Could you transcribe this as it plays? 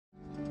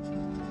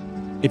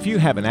If you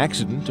have an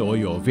accident or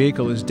your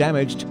vehicle is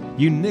damaged,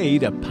 you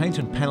need a paint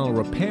and panel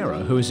repairer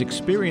who is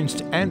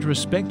experienced and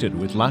respected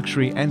with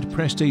luxury and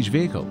prestige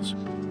vehicles.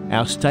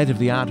 Our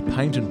state-of-the-art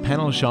paint and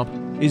panel shop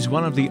is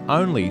one of the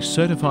only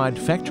certified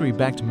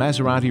factory-backed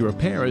Maserati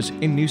repairers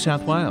in New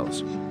South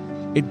Wales.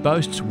 It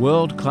boasts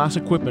world-class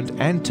equipment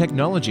and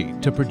technology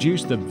to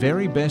produce the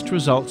very best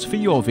results for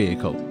your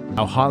vehicle.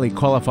 Our highly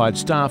qualified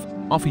staff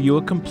offer you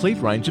a complete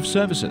range of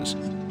services: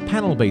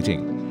 panel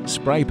beating,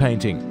 spray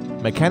painting,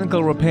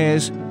 mechanical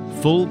repairs,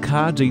 full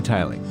car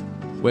detailing.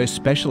 We're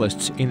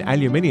specialists in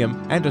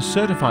aluminium and a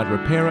certified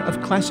repairer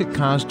of classic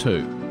cars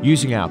too.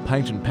 Using our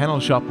paint and panel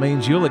shop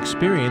means you'll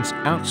experience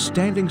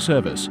outstanding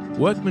service,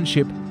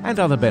 workmanship and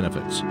other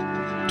benefits.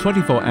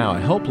 24-hour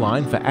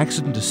helpline for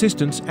accident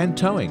assistance and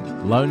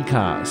towing, loan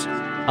cars,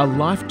 a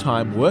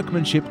lifetime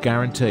workmanship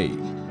guarantee.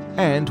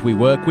 And we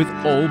work with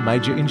all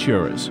major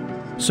insurers.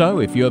 So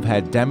if you have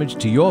had damage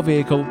to your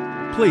vehicle,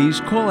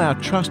 please call our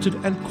trusted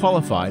and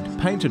qualified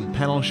paint and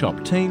panel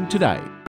shop team today.